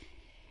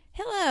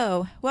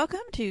Hello,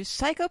 welcome to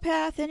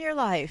Psychopath in Your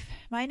Life.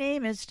 My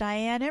name is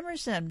Diane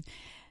Emerson.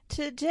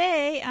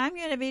 Today I'm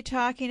going to be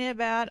talking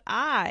about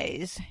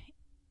eyes,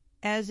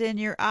 as in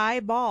your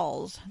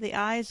eyeballs, the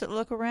eyes that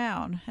look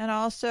around, and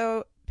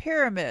also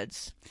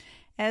pyramids,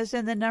 as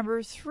in the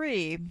number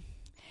 3.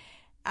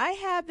 I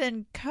have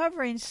been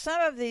covering some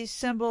of these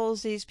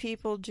symbols these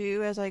people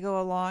do as I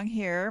go along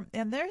here,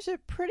 and there's a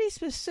pretty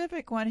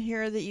specific one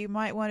here that you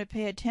might want to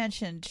pay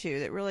attention to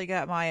that really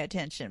got my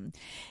attention.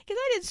 Because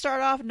I didn't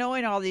start off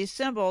knowing all these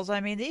symbols. I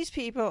mean, these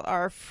people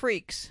are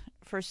freaks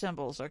for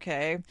symbols,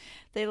 okay?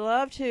 They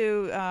love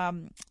to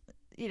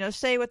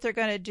say what they're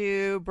going to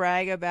do,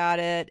 brag about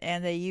it,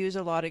 and they use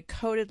a lot of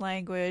coded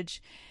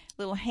language,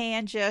 little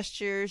hand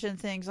gestures and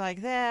things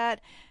like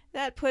that.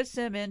 That puts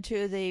them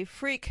into the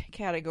freak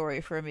category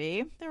for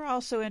me. They're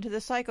also into the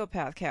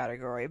psychopath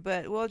category,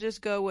 but we'll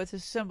just go with the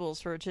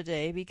symbols for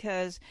today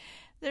because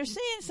they're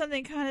saying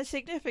something kind of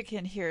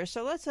significant here.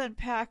 So let's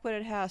unpack what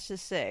it has to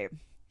say.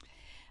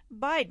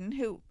 Biden,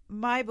 who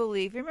my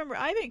belief, remember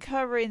I've been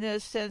covering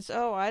this since,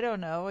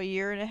 a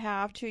year and a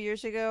half, 2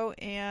 years ago,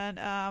 and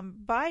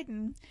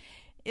Biden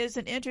is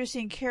an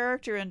interesting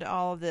character into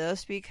all of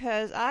this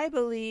because I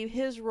believe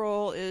his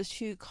role is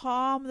to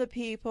calm the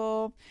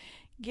people,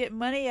 get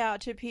money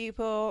out to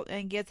people,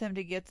 and get them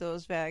to get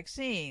those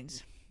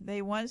vaccines.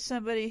 They want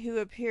somebody who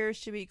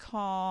appears to be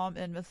calm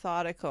and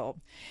methodical.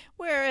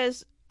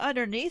 Whereas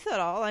underneath it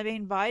all, I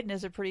mean, Biden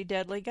is a pretty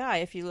deadly guy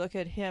if you look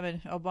at him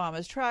and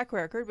Obama's track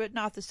record, but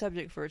not the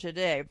subject for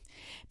today.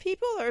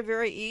 People are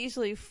very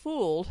easily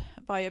fooled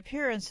by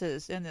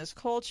appearances in this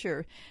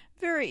culture.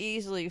 Very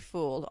easily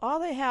fooled.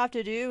 All they have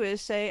to do is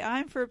say,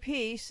 I'm for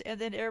peace, and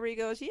then everybody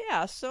goes,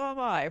 yeah, so am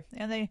I.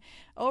 And they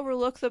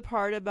overlook the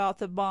part about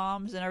the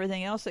bombs and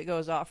everything else that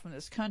goes off from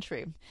this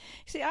country.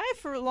 See, I,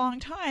 for a long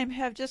time,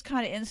 have just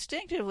kind of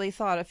instinctively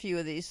thought a few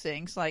of these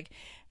things, like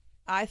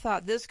I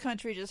thought this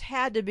country just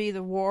had to be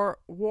the war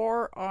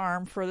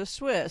arm for the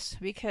Swiss,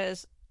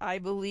 because I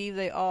believe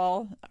they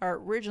all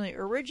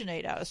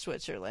originate out of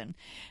Switzerland.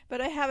 But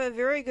I have a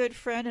very good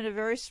friend and a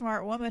very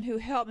smart woman who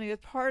helped me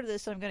with part of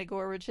this I'm going to go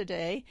over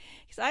today,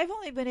 because I've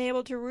only been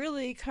able to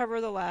really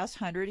cover the last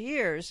 100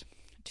 years.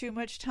 Too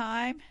much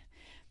time,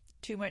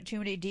 too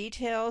many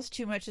details,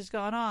 too much has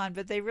gone on,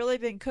 but they've really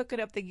been cooking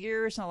up the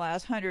gears in the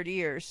last 100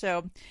 years.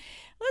 So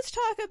let's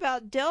talk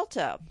about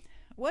Delta.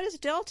 What does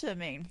Delta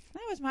mean?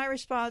 That was my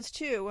response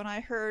too when I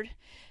heard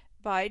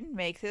Biden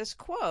make this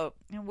quote.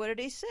 And what did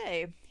he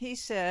say? He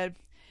said,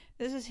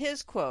 this is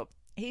his quote.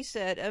 He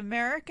said,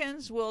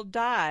 Americans will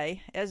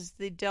die as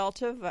the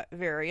Delta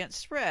variant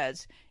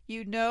spreads.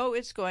 You know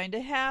it's going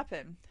to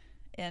happen.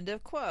 End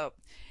of quote.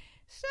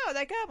 So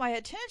that got my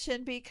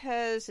attention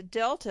because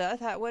Delta, I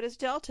thought, what does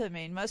Delta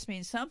mean? Must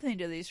mean something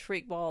to these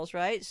freak balls,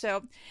 right?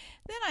 So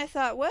then I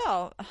thought,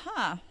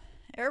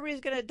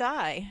 everybody's going to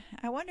die.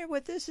 I wonder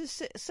what this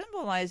is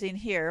symbolizing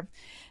here.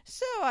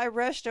 So I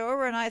rushed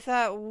over and I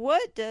thought,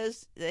 what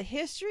does the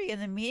history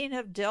and the meaning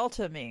of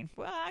Delta mean?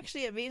 Well,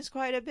 actually, it means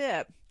quite a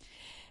bit.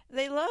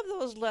 They love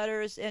those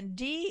letters, and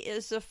D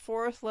is the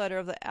 4th letter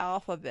of the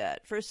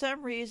alphabet. For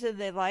some reason,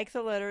 they like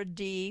the letter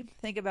D.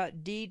 Think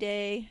about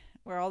D-Day,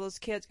 where all those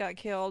kids got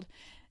killed.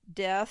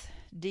 Death,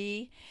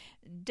 D.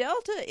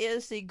 Delta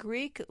is the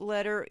Greek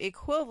letter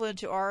equivalent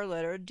to our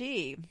letter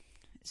D.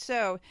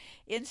 So,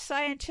 in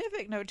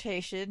scientific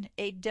notation,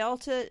 a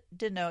delta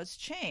denotes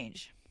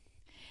change.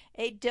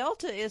 A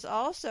delta is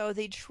also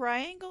the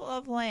triangle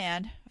of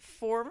land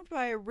formed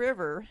by a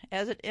river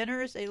as it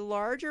enters a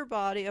larger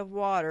body of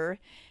water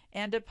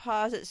and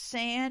deposits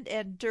sand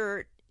and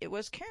dirt it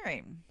was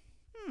carrying.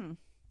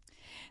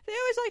 They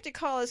always like to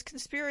call us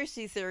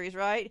conspiracy theories,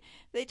 right?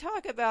 They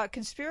talk about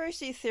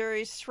conspiracy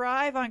theories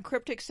thrive on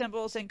cryptic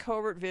symbols and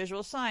covert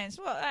visual signs.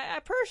 Well, I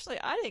personally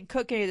didn't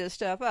cook any of this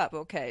stuff up,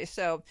 okay?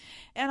 So,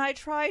 and I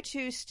try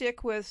to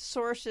stick with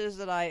sources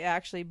that I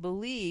actually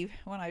believe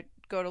when I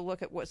go to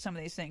look at what some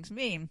of these things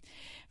mean.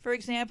 For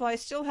example, I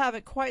still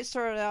haven't quite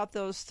sorted out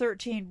those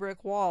 13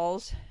 brick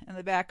walls in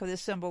the back of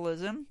this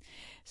symbolism.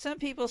 Some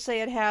people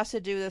say it has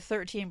to do with the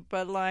 13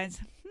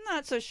 bloodlines. I'm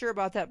not so sure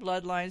about that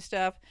bloodline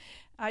stuff.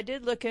 I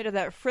did look into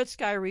that Fritz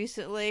guy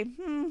recently.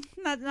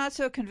 Not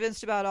so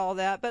convinced about all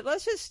that, but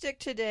let's just stick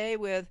today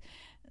with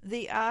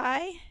the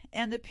eye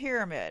and the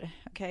pyramid.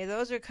 Okay,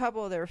 those are a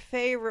couple of their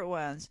favorite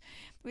ones.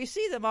 We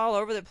see them all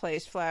over the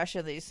place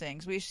flashing these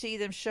things. We see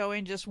them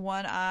showing just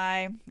one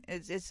eye.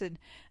 It's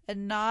a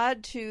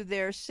nod to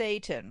their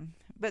Satan.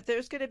 But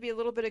there's going to be a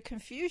little bit of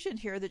confusion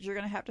here that you're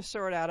going to have to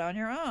sort out on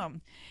your own.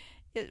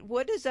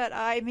 What does that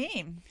eye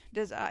mean?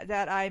 Does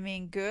that eye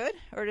mean good,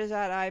 or does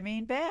that eye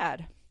mean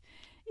bad?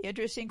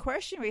 Interesting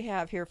question we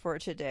have here for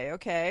today,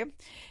 okay?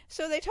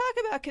 So they talk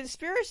about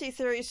conspiracy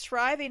theories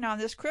thriving on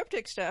this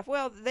cryptic stuff.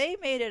 Well, they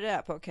made it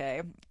up,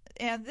 okay?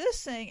 And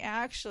this thing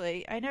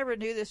actually, I never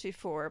knew this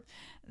before,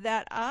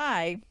 that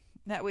eye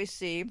that we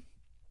see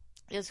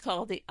is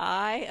called the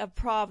Eye of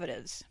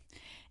Providence.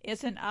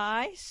 It's an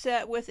eye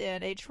set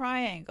within a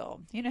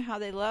triangle. You know how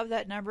they love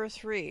that number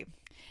 3.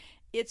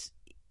 It's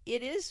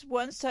it is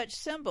one such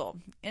symbol.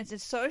 It's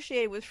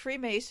associated with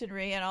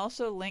Freemasonry and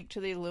also linked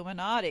to the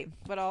Illuminati.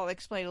 But I'll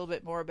explain a little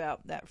bit more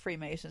about that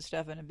Freemason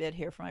stuff in a bit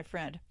here for my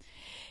friend.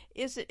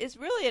 It's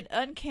really an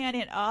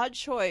uncanny and odd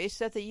choice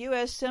that the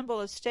U.S.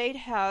 symbol of state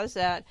has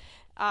that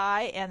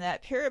eye and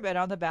that pyramid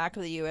on the back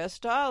of the U.S.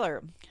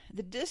 dollar.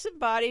 The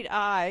disembodied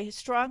eye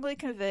strongly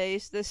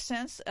conveys the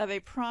sense of a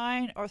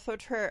prying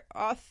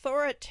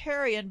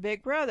authoritarian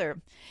Big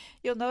Brother.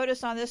 You'll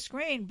notice on this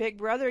screen, Big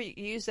Brother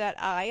use that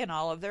eye in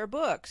all of their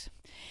books.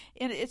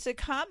 And it's in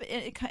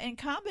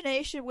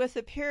combination with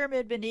the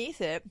pyramid beneath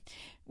it,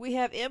 we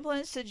have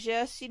emblems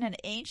suggesting an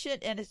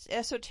ancient and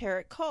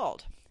esoteric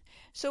cult.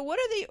 So what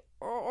are the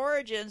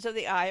origins of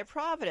the Eye of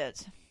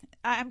Providence?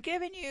 I'm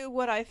giving you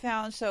what I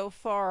found so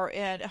far,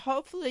 and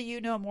hopefully you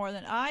know more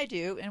than I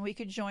do, and we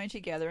can join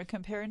together and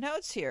compare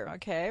notes here,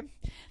 okay?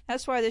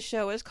 That's why the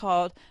show is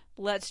called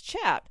Let's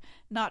Chat,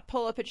 not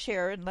pull up a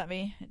chair and let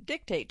me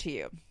dictate to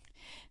you.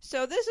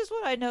 So this is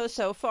what I know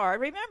so far.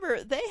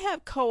 Remember, they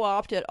have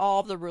co-opted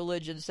all the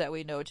religions that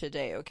we know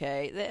today,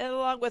 okay?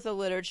 Along with the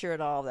literature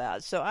and all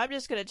that. So I'm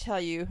just going to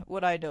tell you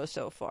what I know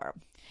so far.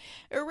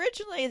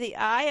 Originally, the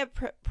Eye of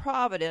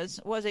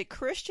Providence was a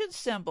Christian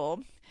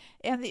symbol,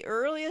 and the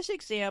earliest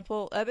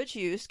example of its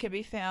use can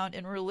be found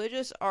in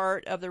religious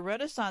art of the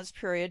Renaissance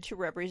period to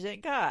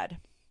represent God.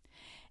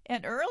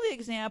 An early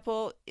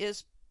example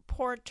is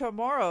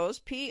Pontormo's,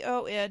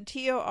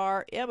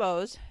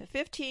 Pontormo's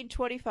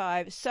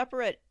 1525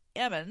 Separate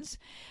Emmons,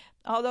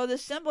 although the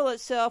symbol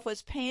itself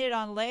was painted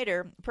on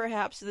later,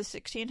 perhaps in the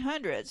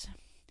 1600s.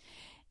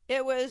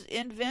 It was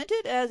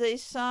invented as a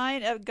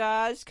sign of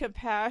God's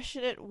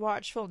compassionate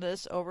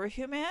watchfulness over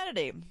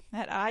humanity.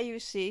 That eye you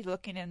see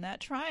looking in that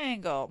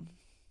triangle.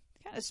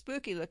 Kind of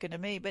spooky looking to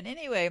me, but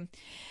anyway.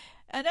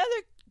 Another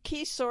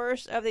key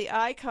source of the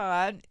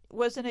icon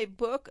was in a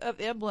book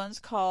of emblems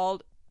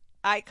called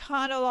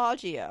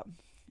Iconologia,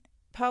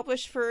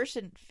 published first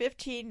in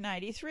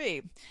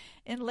 1593.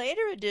 In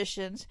later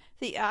editions,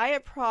 the Eye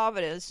of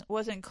Providence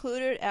was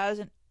included as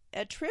an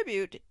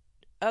attribute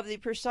of the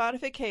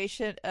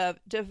personification of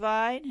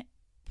divine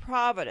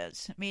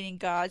providence, meaning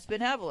God's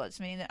benevolence,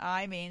 meaning the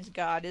eye means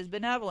God is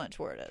benevolent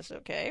toward us,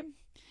 okay?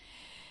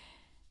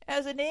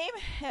 As the name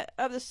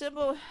of the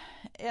symbol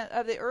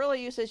of the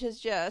early usage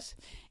suggests,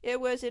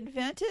 it was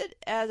invented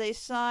as a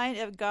sign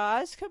of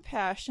God's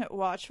compassionate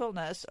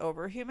watchfulness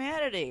over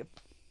humanity.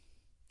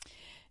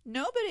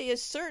 Nobody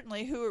is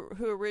certainly who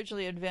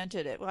originally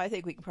invented it. Well, I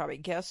think we can probably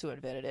guess who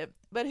invented it.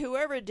 But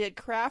whoever did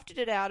crafted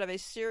it out of a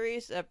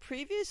series of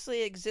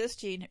previously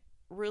existing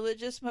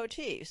religious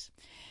motifs.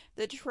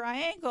 The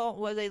triangle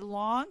was a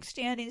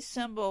long-standing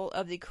symbol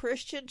of the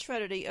Christian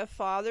Trinity of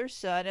Father,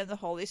 Son, and the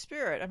Holy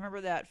Spirit. I remember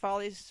that,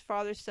 Father,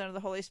 Son, and the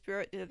Holy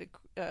Spirit.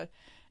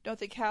 Don't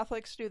the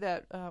Catholics do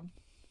that,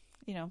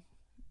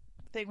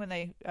 thing when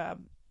they...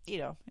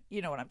 You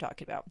know what I'm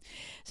talking about.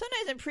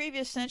 Sometimes in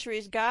previous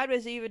centuries, God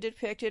was even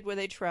depicted with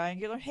a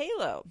triangular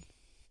halo.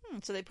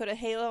 So they put a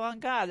halo on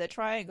God, that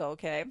triangle,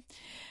 okay?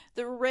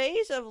 The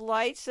rays of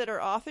lights that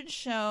are often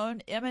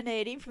shown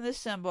emanating from the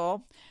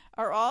symbol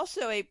are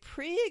also a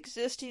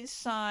pre-existing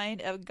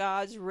sign of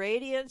God's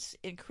radiance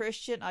in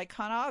Christian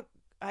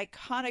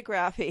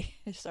iconography.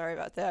 Sorry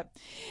about that.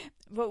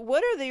 But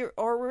what are the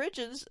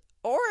origins?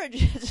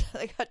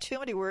 I got too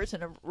many words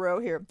in a row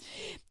here.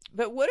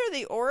 But what are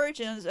the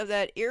origins of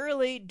that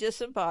eerily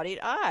disembodied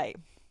eye?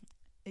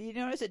 You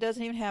notice it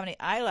doesn't even have any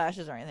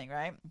eyelashes or anything,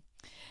 right?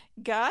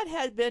 God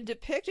had been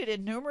depicted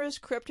in numerous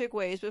cryptic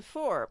ways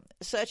before,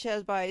 such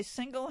as by a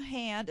single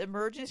hand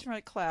emerging from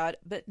a cloud,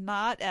 but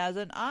not as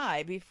an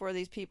eye before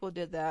these people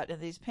did that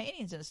in these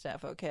paintings and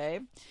stuff, okay?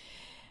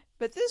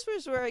 But this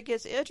was where it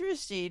gets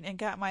interesting and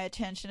got my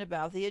attention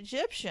about the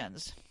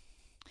Egyptians.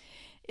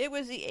 It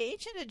was the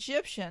ancient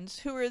Egyptians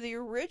who were the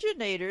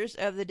originators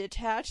of the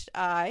detached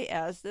eye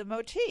as the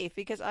motif,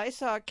 because I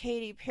saw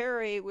Katy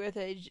Perry with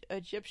an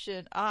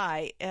Egyptian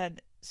eye, and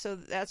so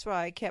that's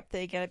why I kept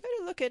thinking, I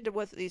better look into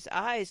what these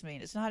eyes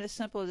mean. It's not as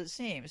simple as it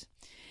seems.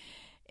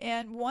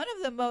 And one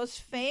of the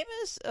most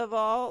famous of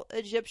all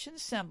Egyptian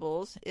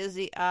symbols is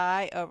the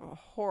Eye of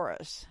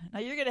Horus. Now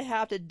you're going to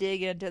have to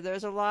dig into,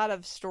 there's a lot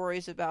of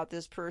stories about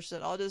this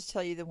person. I'll just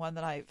tell you the one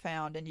that I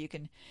found, and you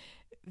can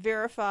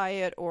verify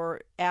it or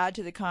add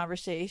to the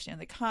conversation in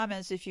the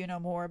comments if you know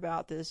more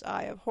about this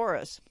Eye of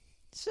Horus.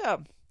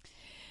 So,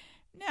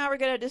 now we're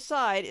going to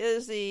decide,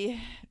 is the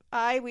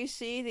eye we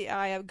see the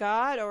eye of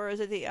God, or is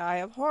it the Eye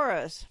of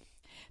Horus?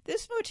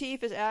 This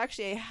motif is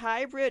actually a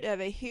hybrid of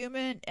a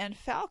human and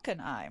falcon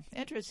eye.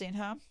 Interesting,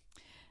 huh?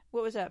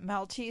 What was that,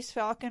 Maltese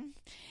falcon?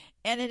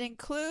 And it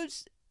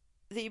includes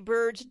the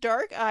bird's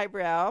dark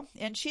eyebrow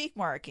and cheek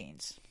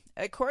markings.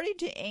 According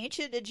to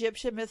ancient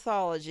Egyptian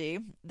mythology,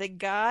 the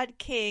god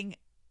king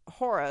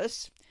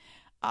Horus,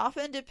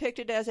 often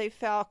depicted as a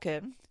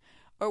falcon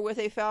or with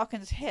a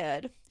falcon's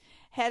head,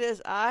 had his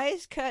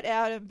eyes cut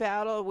out in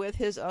battle with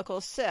his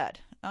uncle Set.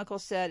 Uncle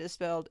Set is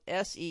spelled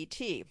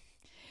S-E-T.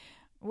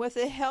 With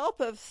the help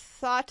of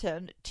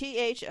Thoth,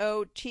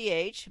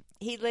 T-H-O-T-H,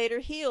 he later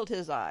healed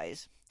his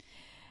eyes.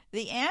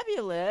 The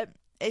amulet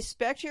A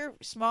spectre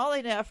small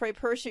enough for a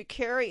person to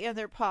carry in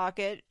their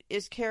pocket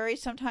is carried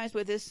sometimes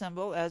with this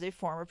symbol as a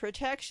form of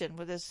protection,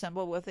 with this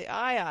symbol with the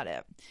eye on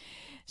it.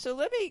 So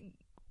let me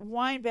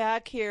wind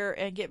back here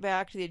and get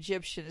back to the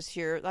Egyptians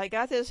here. I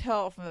got this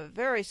help from a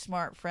very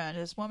smart friend.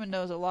 This woman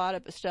knows a lot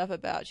of stuff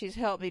about. She's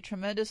helped me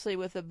tremendously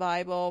with the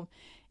Bible,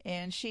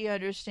 and she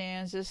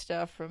understands this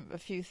stuff from a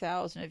few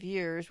thousand of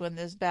years when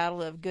this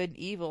battle of good and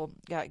evil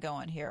got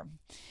going here.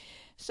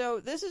 So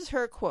this is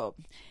her quote.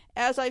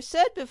 As I've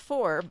said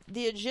before,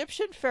 the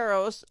Egyptian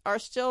pharaohs are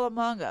still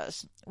among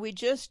us. We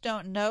just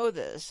don't know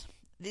this.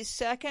 The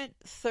second,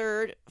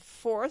 third,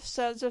 fourth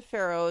sons of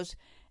pharaohs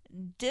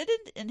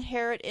didn't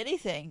inherit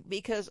anything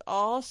because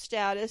all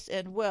status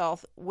and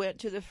wealth went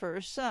to the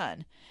first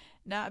son.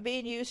 Not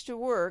being used to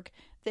work,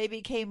 they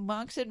became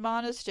monks in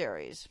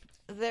monasteries.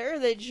 There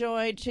they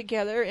joined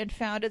together and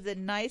founded the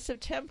Knights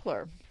of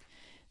Templar.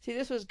 See,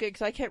 this was good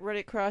because I kept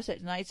running across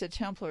that Knights of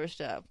Templar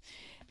stuff.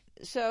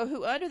 So,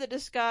 who under the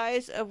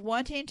disguise of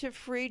wanting to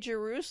free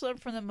Jerusalem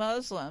from the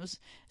Muslims,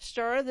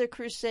 started the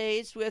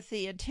Crusades with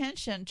the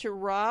intention to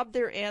rob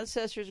their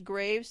ancestors'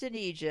 graves in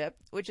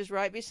Egypt, which is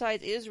right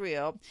beside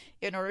Israel,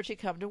 in order to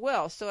come to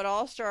wealth. So it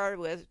all started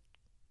with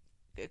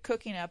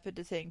cooking up a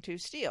thing to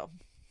steal.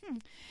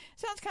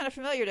 Sounds kind of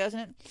familiar, doesn't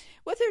it?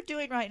 What they're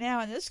doing right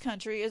now in this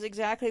country is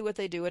exactly what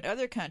they do in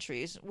other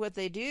countries. What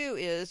they do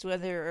is,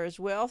 when there is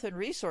wealth and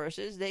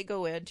resources, they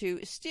go in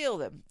to steal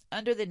them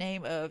under the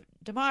name of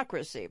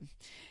democracy.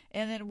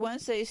 And then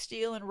once they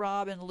steal and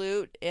rob and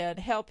loot and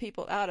help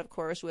people out, of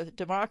course, with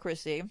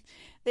democracy,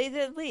 they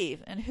then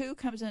leave. And who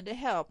comes in to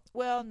help?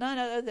 Well, none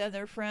other than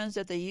their friends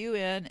at the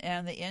UN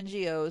and the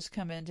NGOs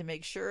come in to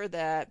make sure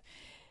that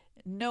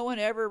no one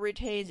ever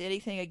retains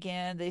anything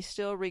again. They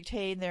still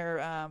retain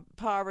their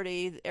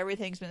poverty.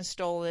 Everything's been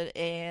stolen,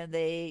 and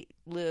they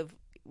live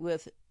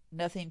with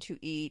nothing to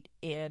eat.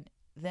 And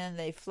then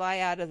they fly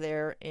out of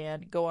there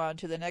and go on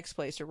to the next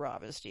place to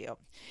rob and steal.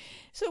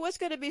 So what's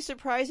going to be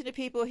surprising to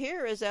people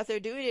here is that they're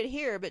doing it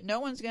here, but no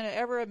one's going to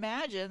ever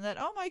imagine that,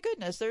 oh my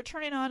goodness, they're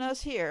turning on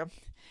us here.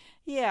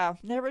 Yeah,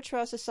 never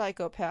trust a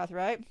psychopath,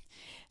 right?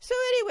 So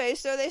anyway,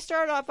 so they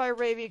start off by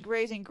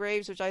raising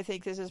graves, which I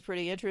think this is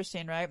pretty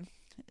interesting, right?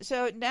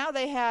 So now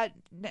they had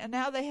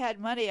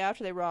money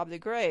after they robbed the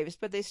graves,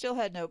 but they still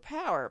had no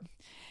power.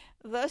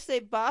 Thus they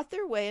bought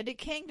their way into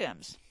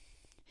kingdoms.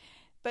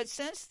 But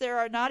since there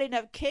are not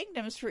enough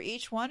kingdoms for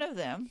each one of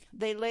them,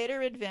 they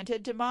later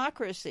invented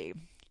democracy,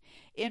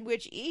 in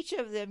which each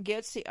of them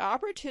gets the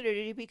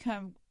opportunity to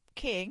become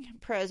king,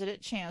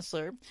 president,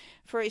 chancellor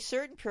for a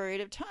certain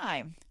period of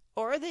time.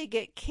 Or they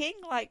get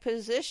king-like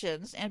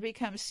positions and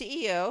become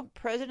CEO,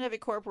 president of a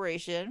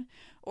corporation,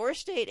 or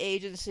state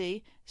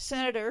agency,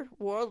 senator,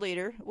 world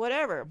leader,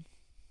 whatever.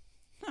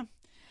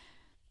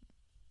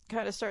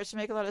 Kind of starts to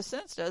make a lot of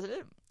sense, doesn't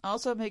it?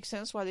 Also makes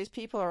sense why these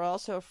people are all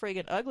so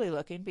friggin' ugly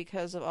looking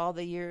because of all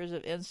the years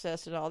of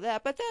incest and all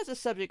that, but that's a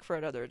subject for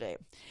another day.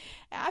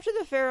 After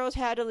the pharaohs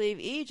had to leave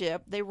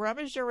Egypt, they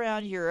rummaged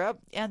around Europe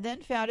and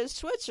then founded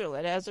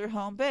Switzerland as their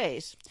home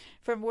base,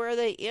 from where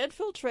they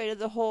infiltrated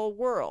the whole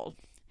world.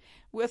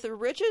 With the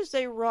riches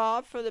they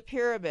robbed from the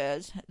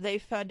pyramids, they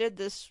founded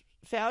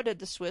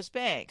the Swiss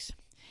banks.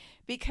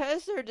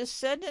 Because their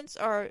descendants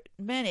are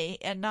many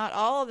and not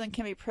all of them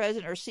can be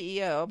president or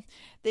CEO,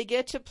 they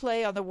get to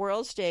play on the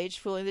world stage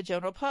fooling the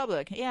general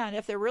public. Yeah, and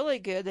if they're really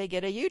good, they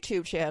get a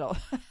YouTube channel.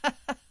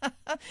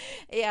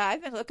 Yeah,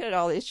 I've been looking at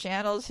all these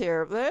channels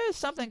here. There's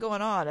something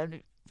going on,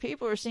 and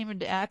people are seeming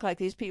to act like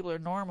these people are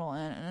normal,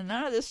 and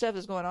none of this stuff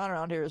is going on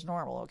around here is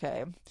normal,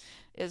 okay?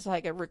 It's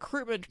like a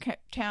recruitment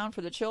town for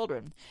the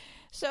children.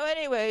 So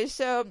anyway,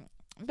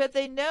 but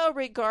they know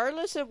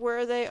regardless of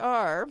where they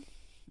are,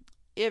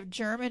 if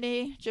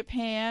Germany,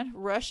 Japan,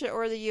 Russia,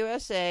 or the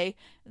USA,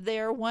 they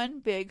are one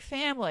big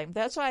family.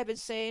 That's why I've been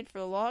saying for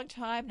a long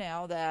time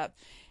now that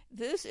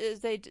this is,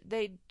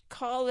 they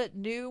call it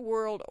New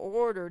World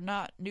Order,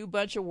 not New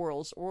Bunch of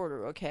Worlds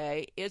Order,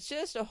 okay? It's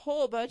just a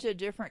whole bunch of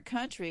different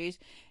countries,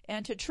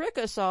 and to trick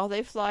us all,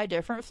 they fly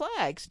different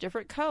flags,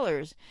 different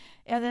colors.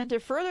 And then to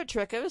further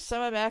trick us,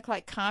 some of them act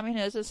like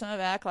communists, some of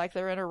them act like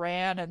they're in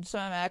Iran, and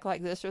some of them act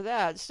like this or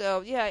that.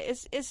 So, yeah,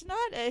 it's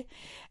not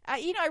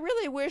I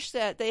really wish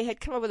that they had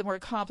come up with a more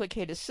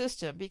complicated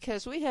system,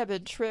 because we have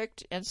been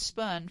tricked and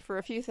spun for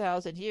a few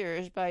thousand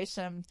years by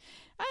some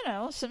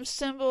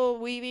symbol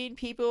weaving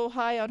people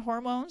high on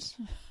hormones.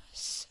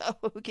 So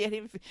who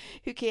can't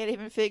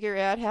even figure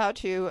out how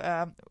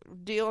to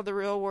deal in the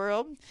real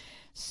world.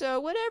 So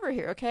whatever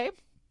here, okay?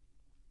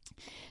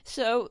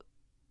 So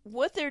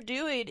what they're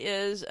doing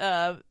is,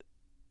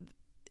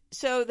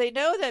 so they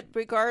know that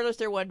regardless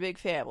they're one big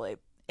family,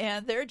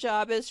 and their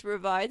job is to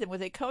provide them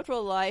with a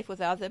comfortable life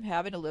without them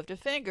having to lift a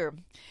finger.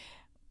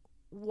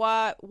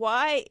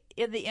 Why,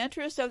 in the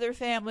interest of their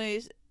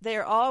families, they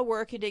are all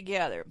working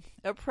together,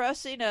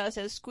 oppressing us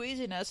and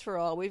squeezing us for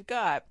all we've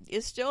got.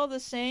 It's still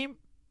the same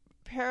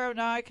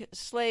paranoid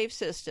slave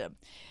system.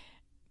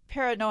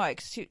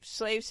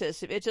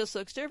 It just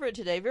looks different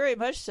today, very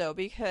much so,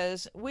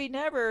 because we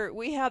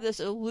have this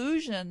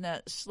illusion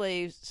that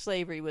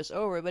slavery was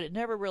over, but it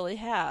never really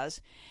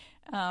has.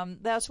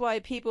 That's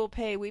why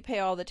we pay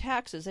all the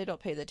taxes. They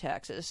don't pay the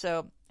taxes.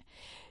 So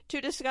to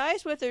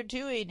disguise what they're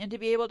doing and to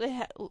be able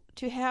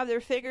to have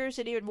their fingers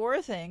in even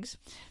more things,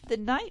 the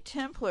Knight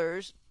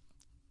Templars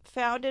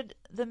founded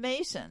the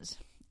Masons.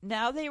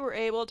 Now they were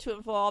able to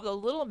involve the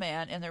little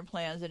man in their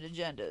plans and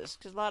agendas,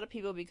 because a lot of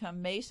people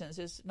become Masons.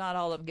 It's not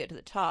all of them get to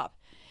the top.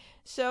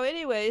 So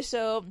anyway,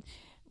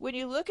 when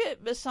you look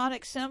at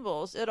Masonic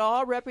symbols, it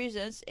all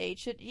represents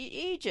ancient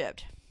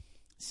Egypt.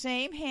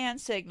 Same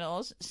hand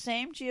signals,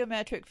 same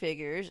geometric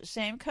figures,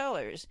 same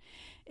colors.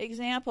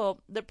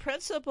 Example, the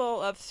principle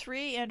of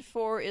 3 and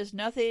 4 is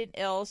nothing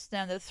else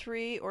than the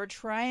 3 or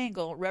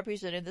triangle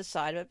representing the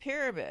side of a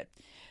pyramid.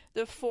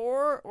 The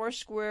 4 or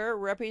square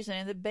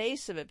representing the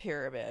base of a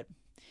pyramid.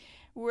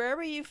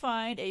 Wherever you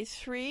find a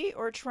 3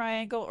 or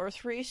triangle or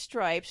 3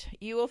 stripes,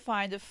 you will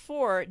find the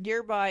 4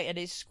 nearby in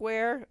a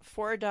square,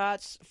 4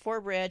 dots,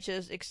 4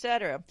 branches,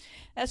 etc.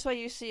 That's why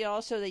you see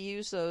also they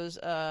use those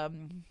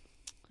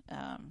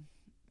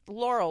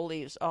laurel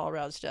leaves all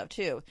around stuff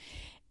too.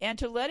 And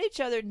to let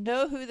each other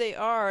know who they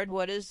are and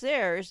what is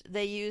theirs,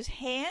 they use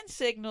hand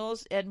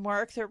signals and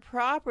mark their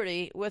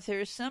property with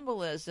their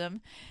symbolism,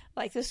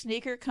 like the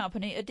sneaker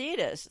company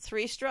Adidas,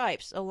 3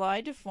 stripes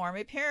aligned to form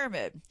a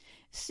pyramid.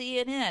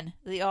 CNN,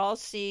 the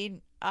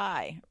all-seeing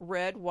eye,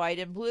 red, white,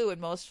 and blue in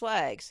most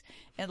flags,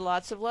 and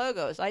lots of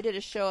logos. I did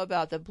a show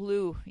about the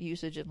blue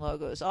usage in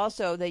logos.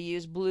 Also, they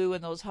use blue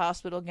in those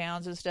hospital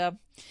gowns and stuff.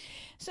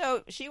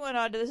 So she went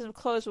on to this and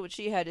close what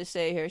she had to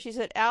say here. She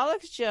said,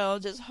 Alex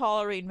Jones is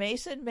hollering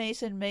Mason,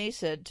 Mason,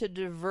 Mason to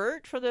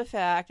divert from the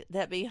fact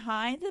that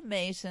behind the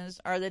Masons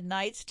are the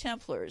Knights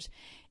Templars,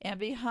 and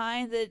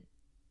behind the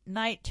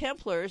Knight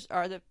Templars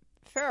are the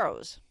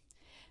Pharaohs.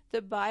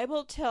 The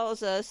Bible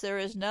tells us there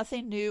is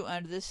nothing new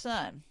under the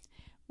sun.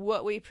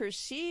 What we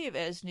perceive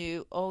as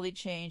new only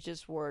changed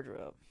its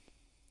wardrobe.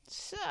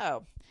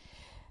 So,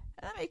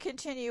 let me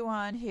continue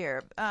on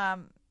here.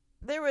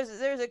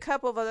 There's a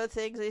couple of other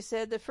things they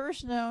said. The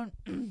first known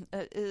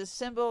is a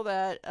symbol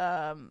that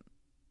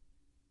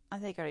I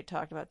think I already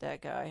talked about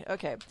that guy.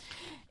 Okay.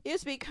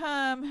 It's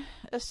become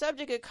a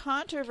subject of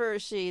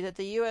controversy that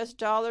the U.S.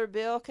 dollar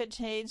bill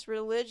contains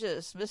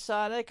religious,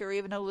 Masonic, or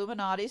even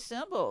Illuminati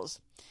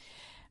symbols.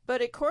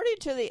 But according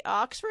to the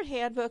Oxford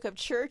Handbook of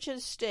Church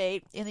and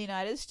State in the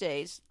United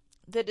States,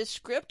 the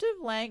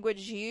descriptive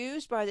language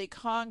used by the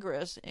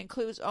Congress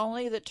includes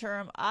only the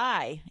term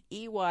I,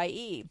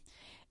 E-Y-E,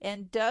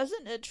 and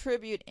doesn't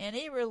attribute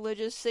any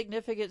religious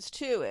significance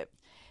to it.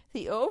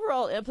 The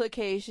overall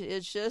implication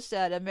is just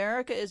that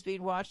America is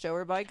being watched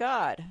over by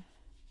God.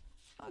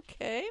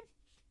 Okay.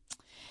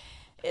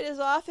 It is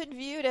often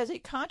viewed as a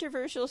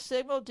controversial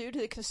signal due to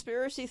the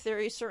conspiracy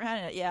theories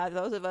surrounding it. Yeah,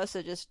 those of us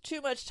that just too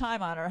much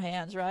time on our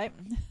hands, right?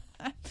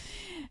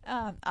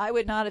 I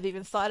would not have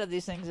even thought of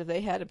these things if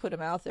they had to put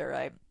them out there,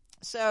 right?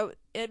 So,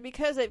 and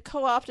because they've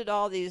co-opted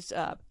all these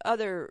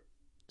other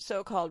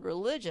so-called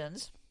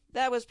religions,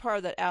 that was part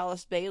of that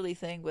Alice Bailey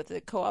thing with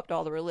the co-opt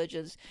all the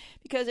religions.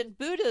 Because in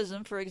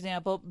Buddhism, for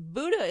example,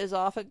 Buddha is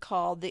often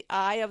called the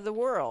eye of the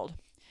world.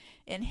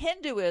 In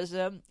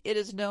Hinduism, it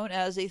is known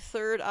as the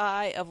third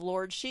eye of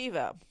Lord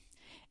Shiva.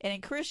 And in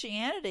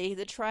Christianity,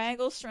 the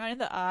triangle surrounding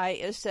the eye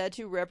is said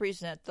to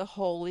represent the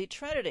Holy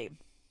Trinity.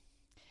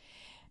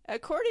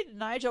 According to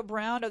Nigel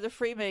Brown of the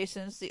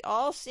Freemasons, the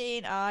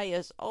all-seeing eye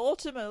is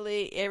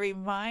ultimately a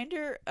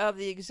reminder of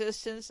the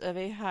existence of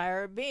a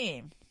higher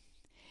being.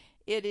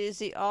 It is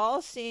the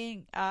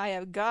all-seeing eye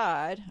of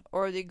God,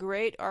 or the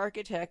great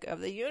architect of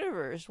the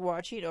universe,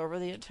 watching over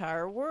the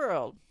entire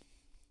world.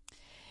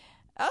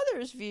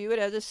 Others view it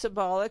as a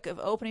symbolic of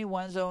opening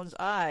one's own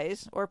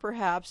eyes, or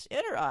perhaps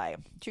inner eye,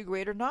 to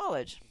greater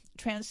knowledge,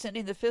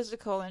 transcending the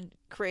physical and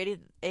creating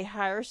a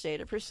higher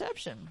state of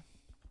perception.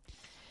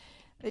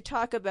 They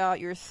talk about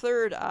your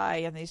third eye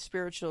in these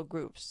spiritual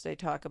groups. They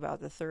talk about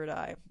the third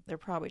eye. They're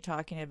probably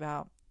talking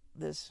about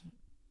this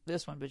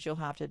one, but you'll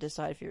have to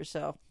decide for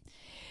yourself.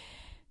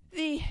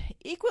 The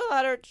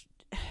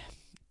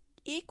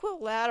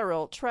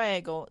equilateral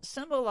triangle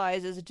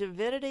symbolizes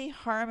divinity,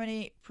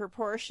 harmony,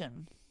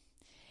 proportion.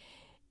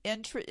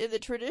 In the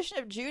tradition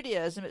of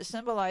Judaism, it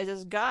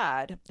symbolizes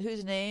God,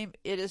 whose name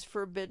it is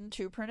forbidden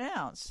to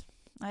pronounce.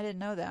 I didn't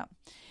know that.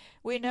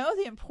 We know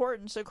the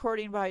importance,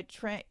 according by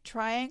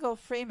triangle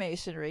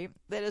Freemasonry,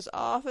 that is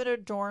often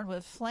adorned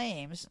with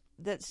flames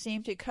that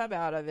seem to come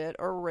out of it,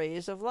 or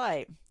rays of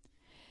light.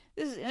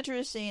 This is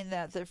interesting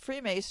that the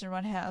Freemason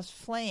one has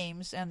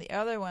flames and the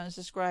other ones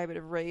describe it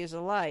as rays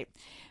of light.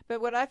 But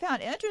what I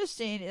found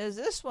interesting is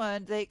this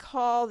one they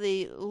call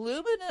the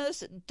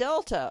luminous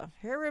delta.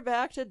 Here we're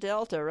back to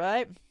delta,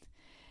 right?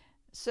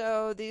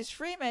 So these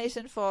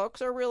Freemason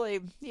folks are really,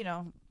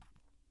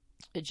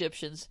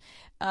 Egyptians.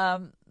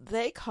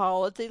 They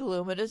call it the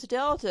luminous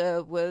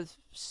delta with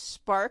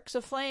sparks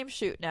of flame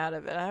shooting out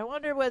of it. I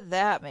wonder what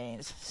that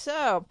means.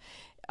 So,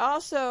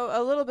 also,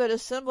 a little bit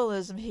of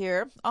symbolism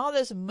here. All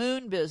this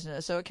moon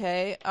business,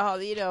 okay?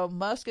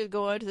 Musk is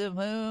going to the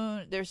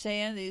moon. They're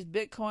saying these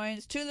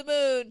bitcoins, to the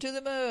moon, to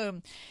the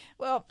moon.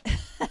 Well,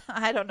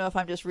 I don't know if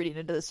I'm just reading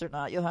into this or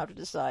not. You'll have to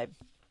decide.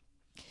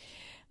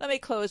 Let me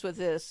close with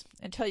this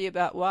and tell you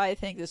about why I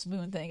think this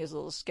moon thing is a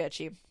little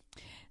sketchy.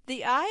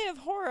 The Eye of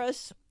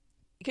Horus,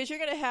 because you're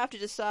going to have to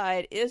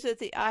decide, is it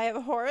the Eye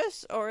of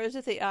Horus or is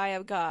it the Eye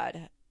of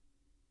God?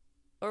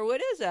 Or what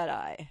is that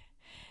eye?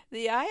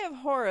 The Eye of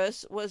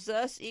Horus was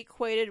thus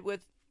equated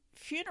with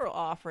funeral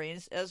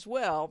offerings as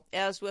well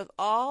as with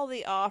all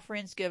the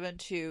offerings given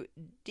to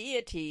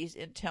deities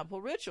in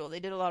temple ritual. They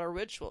did a lot of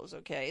rituals,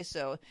 okay?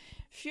 So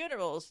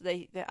funerals,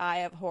 the Eye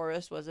of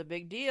Horus was a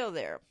big deal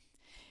there.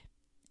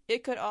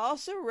 It could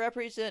also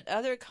represent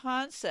other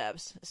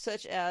concepts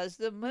such as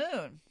the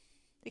moon.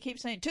 They keep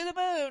saying, to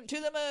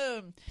the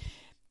moon,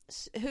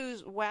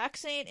 whose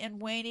waxing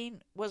and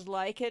waning was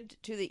likened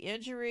to the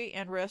injury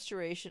and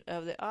restoration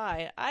of the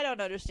eye. I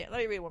don't understand. Let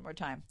me read one more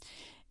time.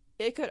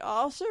 It could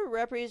also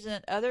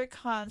represent other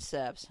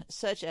concepts,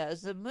 such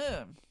as the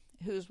moon,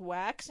 whose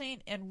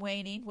waxing and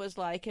waning was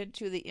likened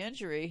to the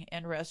injury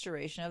and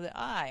restoration of the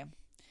eye.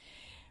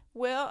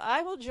 Well,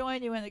 I will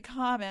join you in the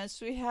comments.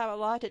 We have a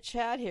lot to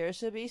chat here,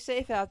 so be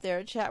safe out there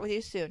and chat with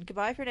you soon.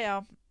 Goodbye for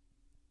now.